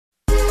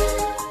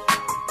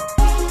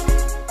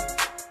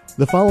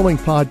The following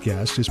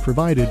podcast is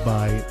provided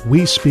by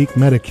We Speak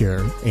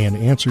Medicare and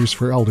Answers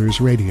for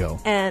Elders Radio.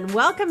 And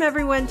welcome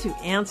everyone to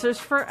Answers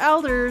for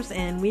Elders.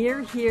 And we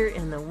are here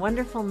in the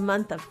wonderful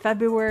month of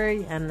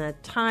February and the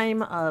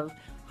time of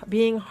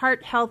being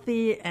heart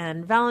healthy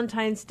and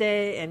Valentine's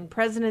Day and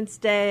President's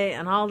Day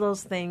and all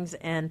those things.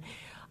 And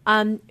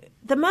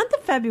the month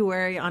of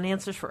February on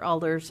Answers for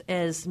Elders,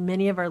 as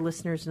many of our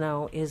listeners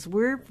know, is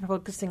we're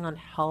focusing on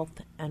health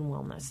and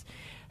wellness.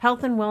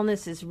 Health and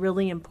wellness is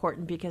really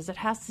important because it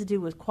has to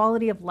do with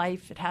quality of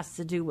life. It has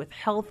to do with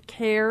health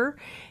care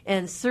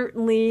and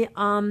certainly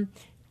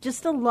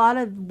just a lot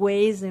of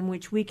ways in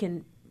which we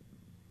can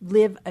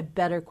live a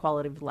better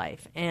quality of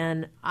life.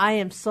 And I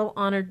am so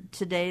honored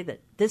today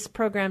that this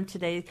program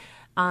today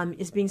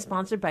is being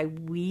sponsored by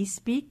We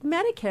Speak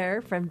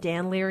Medicare from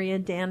Dan Leary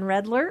and Dan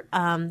Redler.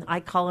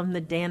 I call them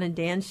the Dan and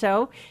Dan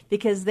Show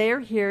because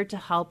they're here to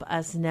help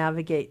us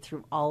navigate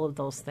through all of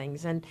those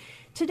things. And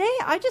today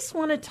I just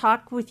want to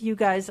talk with you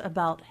guys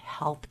about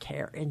health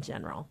care in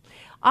general.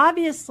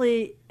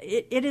 Obviously,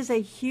 it is a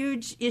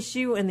huge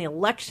issue in the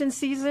election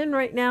season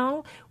right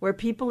now where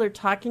people are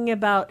talking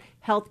about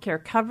health care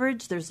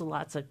coverage. There's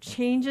lots of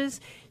changes.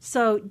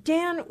 So,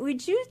 Dan,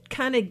 would you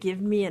kind of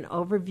give me an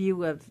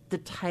overview of the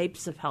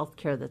types of health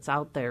care that's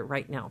out there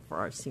right now for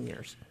our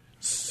seniors?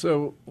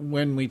 So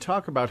when we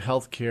talk about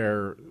health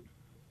care,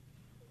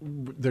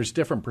 there's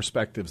different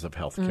perspectives of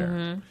health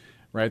care,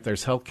 right?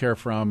 There's health care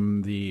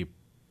from the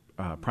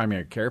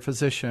primary care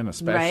physician, a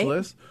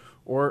specialist,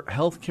 or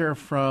health care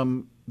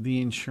from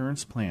the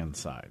insurance plan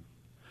side.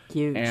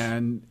 Huge.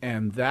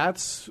 And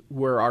that's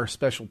where our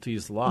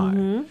specialties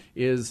lie,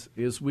 is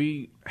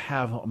we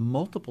have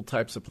multiple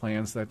types of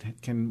plans that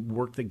can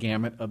work the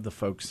gamut of the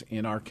folks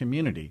in our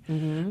community.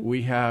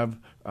 We have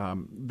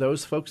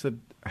those folks that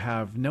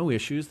have no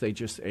issues, they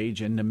just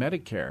age into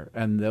Medicare,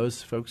 and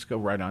those folks go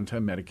right onto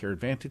Medicare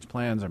Advantage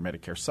plans or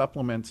Medicare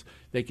supplements.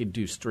 They could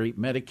do straight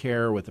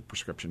Medicare with a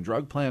prescription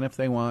drug plan if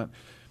they want.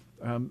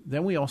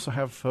 Then we also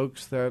have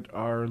folks that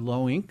are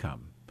low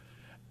income.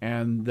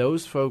 And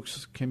those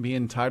folks can be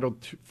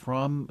entitled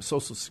from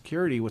Social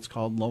Security what's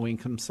called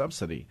low-income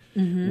subsidy,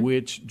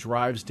 which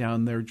drives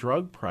down their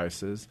drug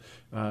prices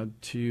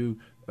to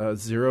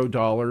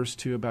 $0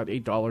 to about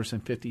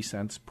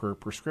 $8.50 per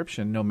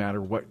prescription, no matter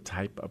what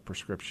type of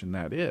prescription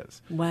that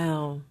is.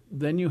 Wow.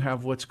 Then you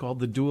have what's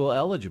called the dual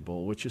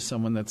eligible, which is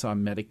someone that's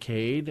on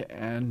Medicaid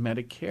and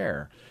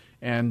Medicare.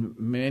 And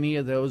many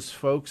of those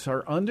folks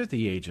are under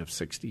the age of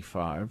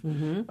 65.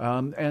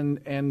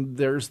 And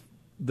there's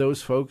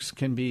those folks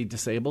can be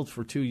disabled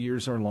for 2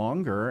 years or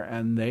longer,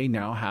 and they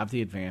now have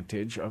the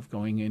advantage of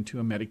going into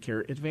a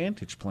Medicare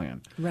Advantage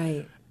plan.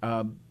 Right.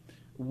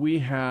 We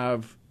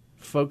have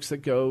folks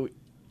that go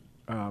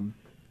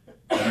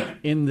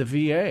in the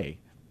VA.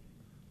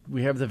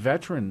 We have the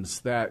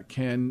veterans that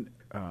can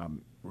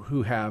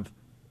who have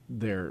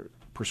their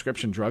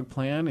prescription drug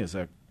plan is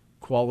a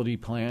quality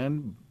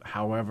plan.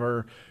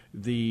 However,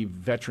 the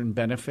veteran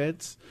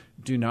benefits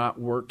do not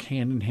work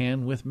hand in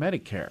hand with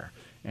Medicare.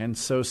 And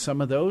so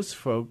some of those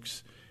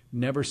folks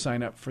never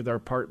sign up for their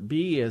Part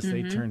B as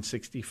they turn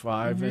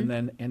 65 and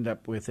then end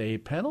up with a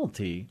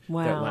penalty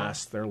that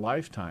lasts their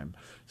lifetime.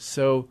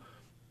 So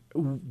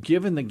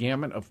given the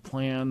gamut of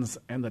plans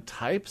and the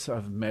types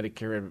of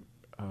Medicare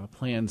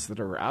plans that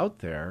are out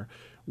there,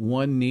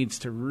 one needs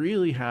to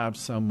really have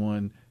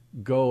someone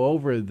go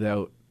over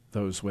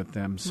those with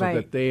them so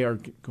that they are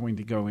going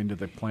to go into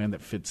the plan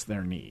that fits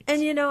their needs.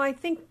 And, you know, I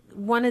think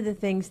one of the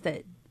things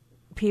that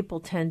people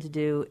tend to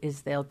do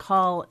is they'll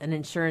call an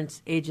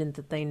insurance agent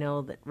that they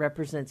know that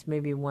represents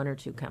maybe one or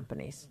two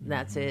companies.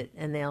 That's it.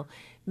 And they'll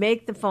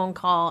make the phone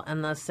call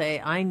and they'll say,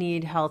 I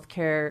need health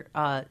care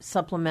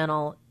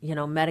supplemental,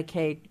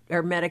 Medicaid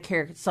or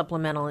Medicare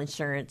supplemental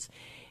insurance.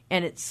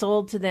 And it's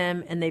sold to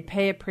them and they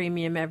pay a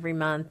premium every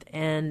month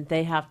and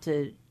they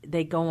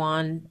go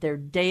on their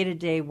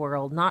day-to-day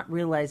world, not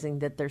realizing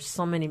that there's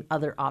so many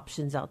other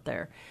options out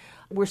there.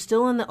 We're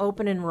still in the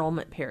open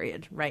enrollment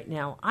period right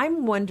now.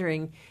 I'm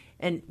wondering,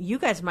 and you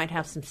guys might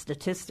have some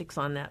statistics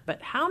on that,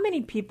 but how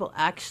many people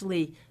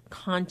actually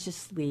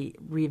consciously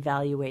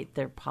reevaluate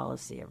their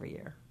policy every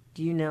year?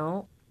 Do you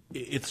know?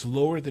 It's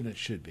lower than it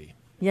should be.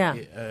 Yeah.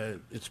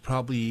 It's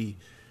probably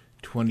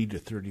 20 to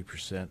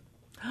 30%.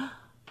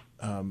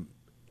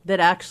 That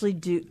actually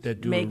do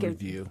make a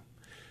review.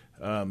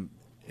 And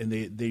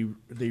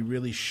they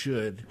really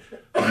should.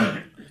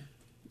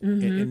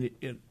 And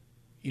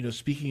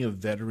speaking of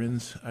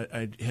veterans,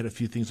 I had a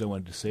few things I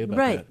wanted to say about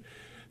that.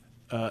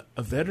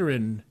 A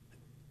veteran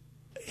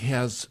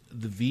has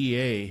the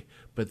VA,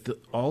 but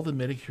all the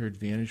Medicare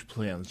Advantage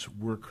plans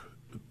work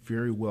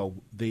very well.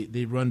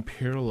 They run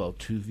parallel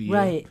to VA.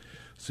 Right.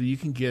 So you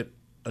can get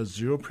a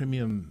zero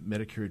premium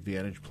Medicare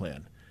Advantage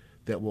plan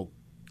that will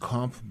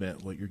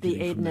complement what you're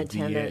getting from the VA. The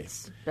aid and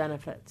attendance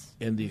benefits.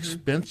 And the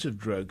expensive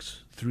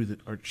drugs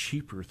are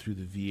cheaper through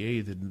the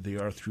VA than they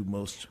are through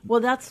most. Well,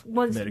 that's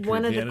one Medicare of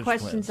the Advantage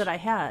questions plans that I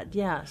had.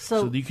 Yeah.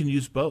 So you can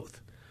use both.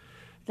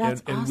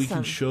 That's and we can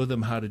awesome. show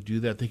them how to do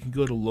that. They can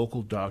go to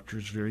local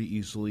doctors very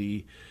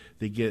easily.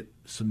 They get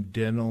some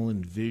dental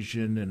and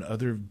vision and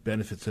other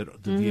benefits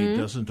that the VA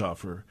doesn't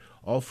offer,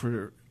 all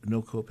for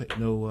no copay,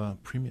 no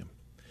premium.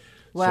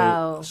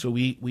 Wow. So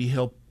we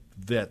help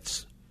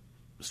vets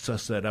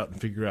suss that out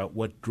and figure out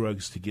what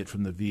drugs to get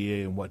from the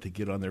VA and what to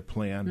get on their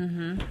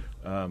plan.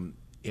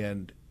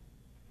 And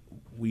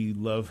we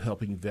love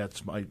helping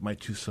vets. My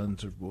two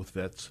sons are both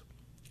vets,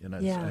 and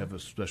I have a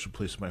special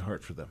place in my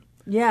heart for them.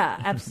 Yeah,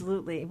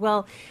 absolutely.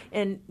 Well,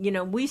 and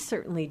we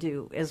certainly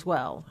do as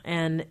well,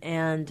 and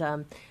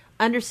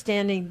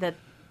understanding that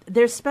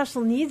there's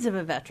special needs of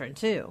a veteran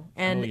too,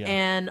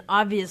 and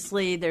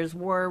obviously there's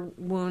war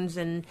wounds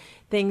and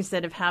things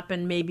that have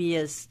happened maybe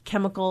as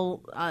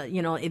chemical,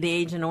 the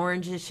Agent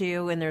Orange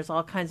issue, and there's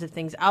all kinds of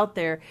things out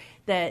there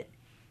that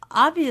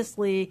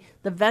obviously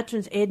the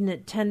Veterans Aid and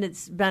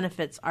Attendance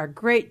benefits are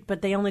great,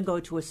 but they only go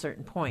to a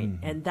certain point,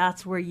 and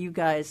that's where you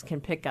guys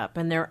can pick up.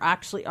 And there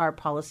actually are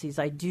policies,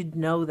 I do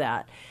know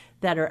that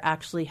are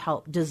actually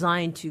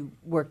designed to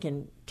work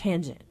in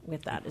tangent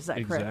with that. Is that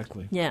correct?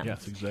 Exactly. Yeah.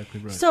 That's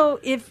exactly right. So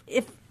if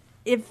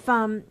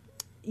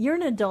you're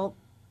an adult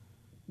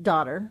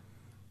daughter,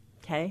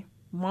 okay,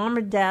 mom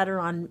or dad are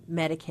on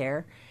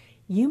Medicare,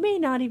 you may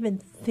not even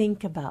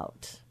think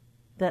about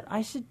that.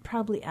 I should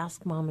probably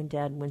ask mom and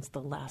dad when's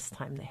the last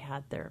time they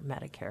had their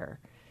Medicare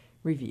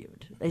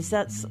reviewed. Is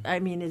that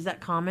is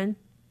that common?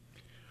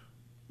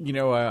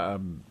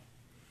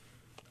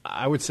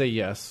 I would say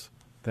yes,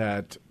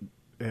 that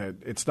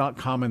it's not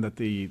common that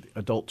the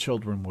adult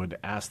children would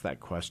ask that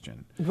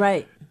question.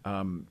 Right.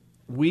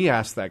 We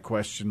ask that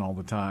question all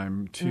the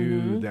time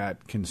to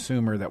that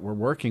consumer that we're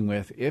working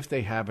with if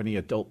they have any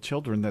adult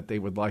children that they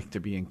would like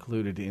to be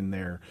included in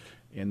their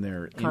intake in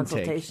the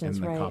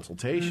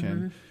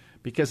consultation,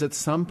 because at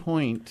some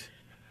point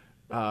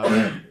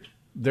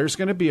there's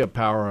going to be a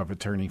power of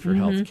attorney for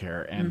health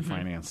care and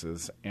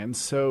finances, and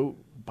so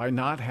by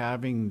not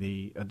having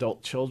the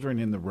adult children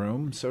in the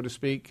room, so to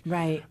speak,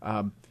 right.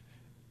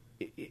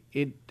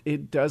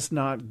 It does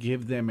not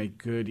give them a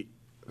good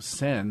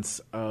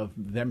sense of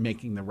them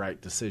making the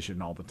right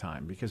decision all the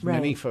time, because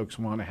many folks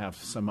want to have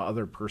some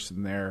other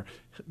person there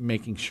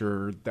making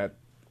sure that,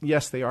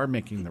 yes, they are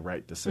making the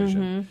right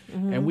decision.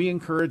 And we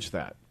encourage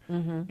that.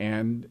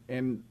 And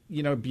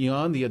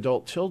beyond the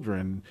adult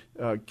children,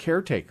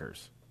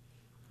 caretakers.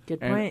 Good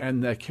point.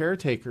 And the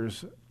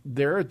caretakers,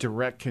 they're a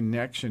direct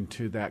connection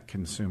to that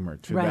consumer,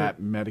 to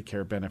that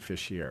Medicare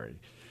beneficiary.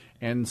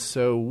 And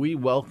so we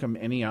welcome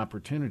any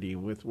opportunity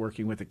with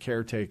working with a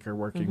caretaker,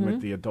 working with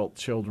the adult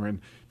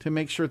children, to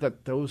make sure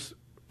that those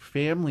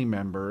family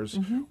members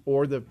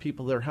or the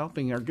people they're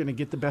helping are going to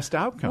get the best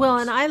outcomes. Well,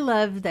 and I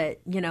love that,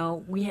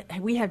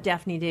 we have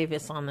Daphne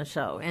Davis on the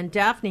show, and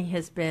Daphne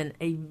has been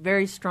a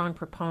very strong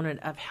proponent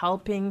of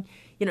helping.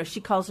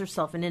 She calls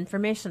herself an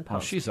information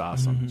post. Oh, she's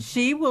awesome.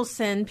 She will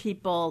send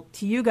people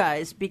to you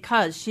guys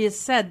because she has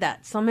said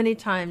that so many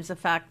times, the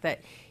fact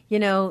that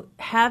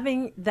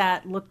having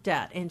that looked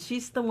at, and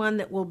she's the one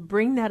that will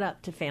bring that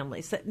up to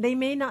families. That they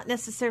may not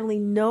necessarily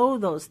know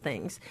those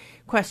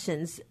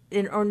questions,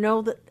 or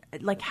know that,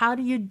 like, how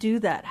do you do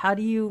that? How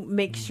do you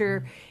make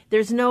sure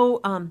there's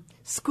no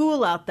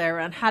school out there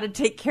on how to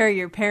take care of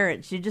your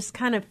parents? You just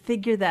kind of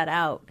figure that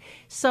out.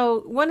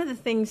 So one of the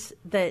things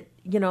that,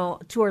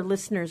 to our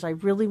listeners, I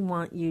really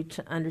want you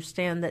to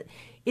understand that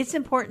it's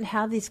important to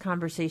have these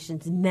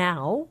conversations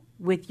now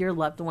with your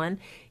loved one,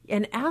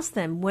 and ask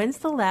them, when's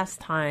the last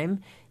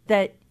time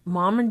that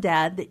mom and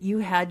dad, that you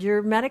had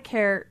your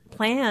Medicare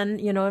plan,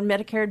 and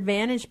Medicare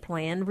Advantage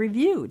plan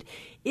reviewed?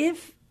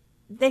 If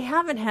they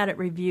haven't had it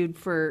reviewed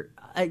for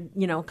a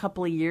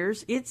couple of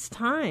years, it's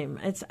time.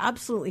 It's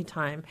absolutely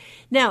time.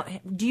 Now,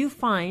 do you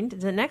find,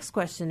 the next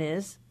question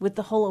is, with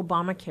the whole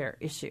Obamacare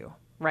issue,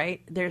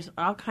 right? There's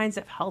all kinds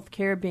of health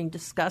care being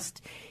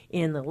discussed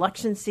in the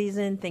election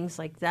season, things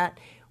like that.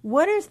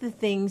 What are the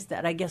things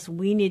that I guess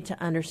we need to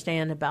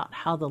understand about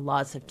how the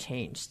laws have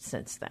changed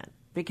since then?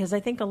 Because I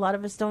think a lot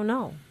of us don't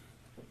know.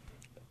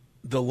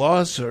 The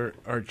laws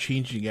are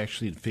changing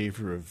actually in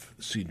favor of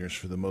seniors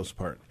for the most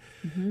part.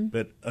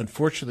 But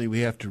unfortunately,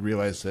 we have to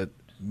realize that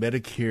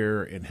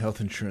Medicare and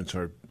health insurance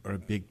are a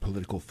big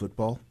political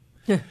football.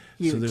 So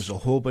there's a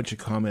whole bunch of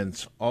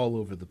comments all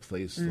over the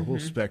place, the whole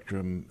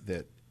spectrum,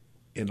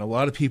 and a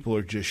lot of people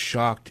are just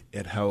shocked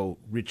at how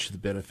rich the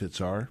benefits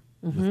are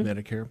with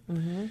Medicare.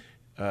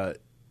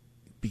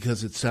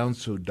 Because it sounds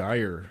so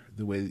dire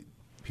the way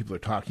people are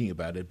talking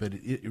about it, but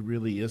it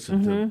really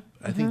isn't.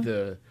 I think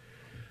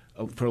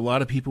for a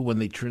lot of people, when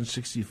they turn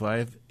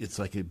 65, it's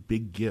like a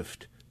big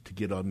gift to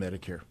get on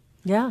Medicare.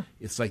 Yeah.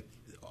 It's like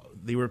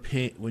they were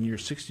paying, when you're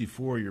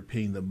 64, you're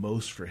paying the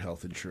most for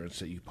health insurance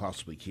that you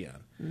possibly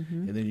can.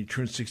 And then you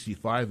turn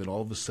 65, and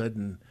all of a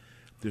sudden,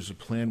 there's a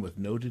plan with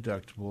no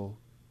deductible,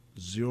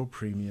 zero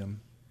premium,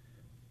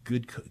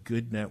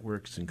 good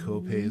networks and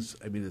co-pays.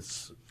 I mean,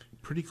 it's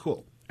pretty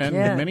cool. And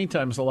many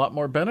times a lot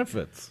more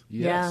benefits.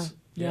 Yes.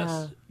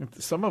 Yeah.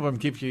 Some of them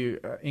give you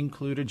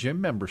include a gym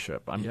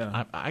membership.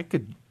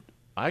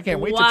 I I can't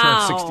wait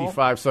Wow. to turn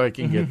 65 so I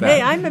can get that.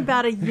 Hey, I'm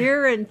about a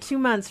year and 2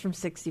 months from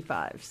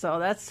 65, so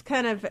that's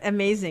kind of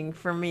amazing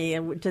for me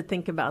to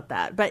think about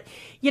that. But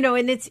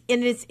and it's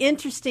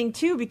interesting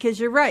too, because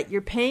you're right.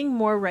 You're paying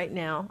more right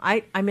now.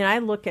 I mean, I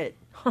look at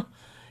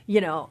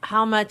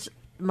how much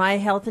my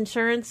health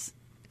insurance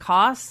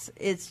costs.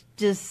 It's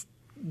just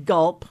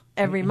gulp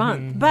every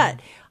month. But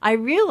I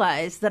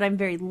realize that I'm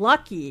very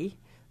lucky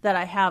that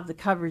I have the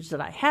coverage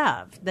that I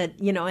have, that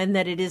and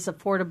that it is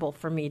affordable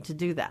for me to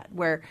do that.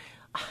 Where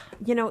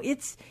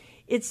it's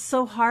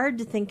so hard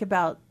to think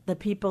about the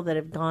people that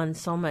have gone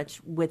so much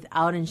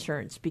without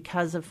insurance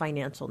because of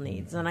financial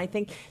needs. And I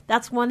think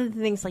that's one of the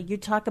things, like you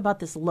talk about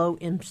this low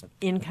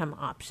income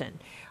option.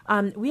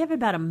 We have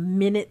about a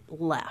minute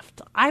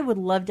left. I would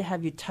love to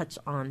have you touch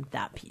on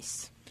that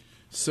piece.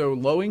 So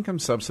low-income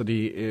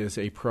subsidy is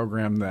a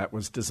program that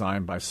was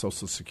designed by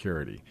Social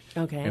Security.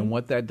 Okay. And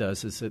what that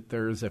does is that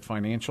there is a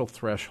financial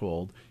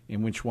threshold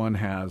in which one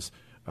has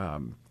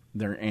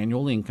their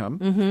annual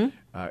income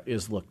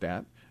is looked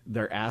at.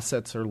 Their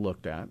assets are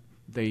looked at.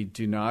 They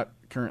do not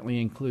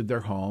currently include their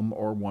home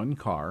or one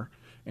car.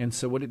 And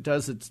so what it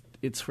does,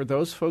 it's for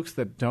those folks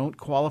that don't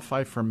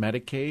qualify for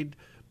Medicaid,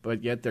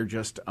 but yet they're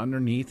just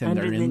underneath and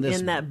they're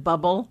in that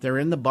bubble. They're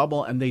in the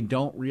bubble and they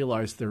don't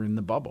realize they're in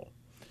the bubble.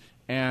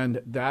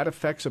 And that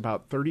affects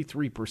about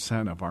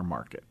 33% of our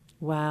market.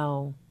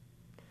 Wow.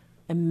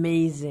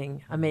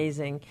 Amazing.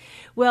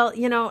 Well,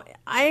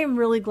 I am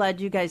really glad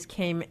you guys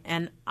came,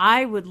 and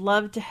I would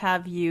love to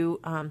have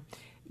you,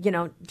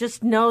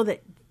 just know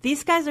that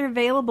these guys are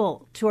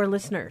available to our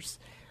listeners.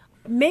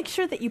 Make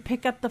sure that you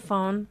pick up the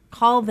phone,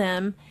 call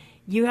them.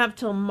 You have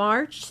till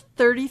March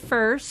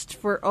 31st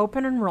for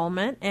open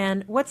enrollment.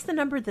 And what's the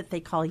number that they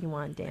call you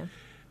on, Dan?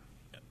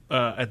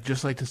 I'd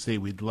just like to say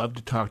we'd love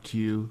to talk to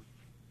you.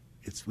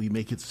 We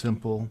make it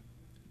simple.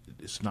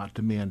 It's not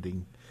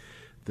demanding.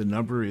 The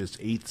number is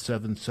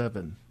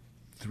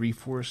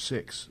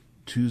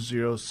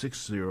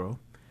 877-346-2060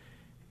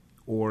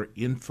 or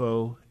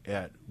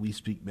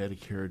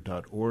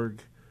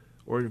info@wespeakmedicare.org,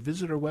 or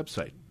visit our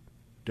website,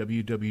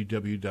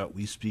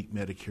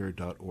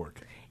 www.wespeakmedicare.org.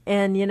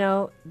 And,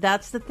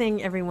 that's the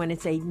thing, everyone.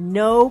 It's a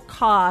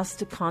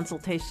no-cost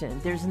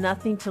consultation. There's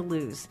nothing to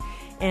lose.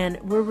 And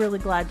we're really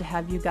glad to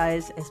have you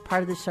guys as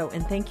part of the show.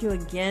 And thank you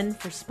again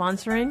for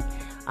sponsoring.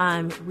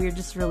 We're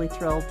just really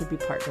thrilled to be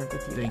partnered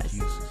with you guys.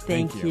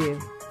 Thank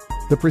you.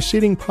 The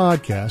preceding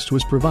podcast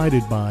was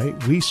provided by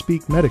We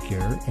Speak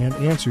Medicare and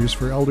Answers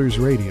for Elders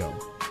Radio.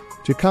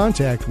 To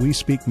contact We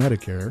Speak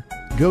Medicare,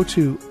 go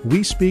to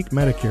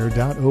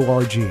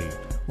wespeakmedicare.org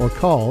or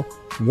call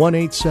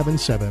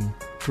 1-877-346-2060.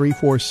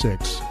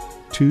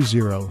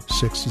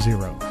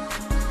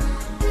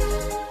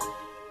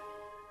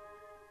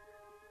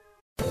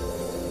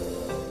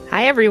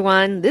 Hi,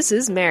 everyone. This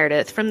is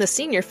Meredith from the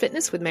Senior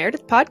Fitness with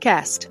Meredith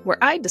podcast, where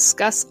I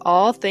discuss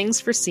all things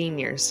for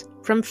seniors.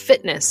 From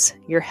fitness,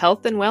 your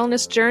health and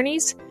wellness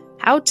journeys,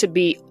 how to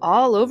be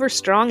all over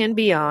strong and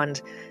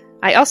beyond.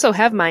 I also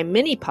have my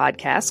mini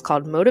podcast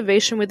called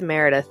Motivation with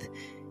Meredith.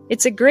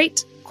 It's a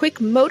great, quick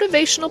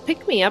motivational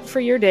pick-me-up for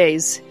your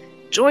days.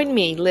 Join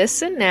me,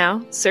 listen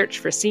now, search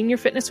for Senior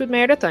Fitness with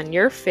Meredith on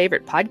your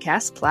favorite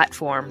podcast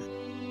platform.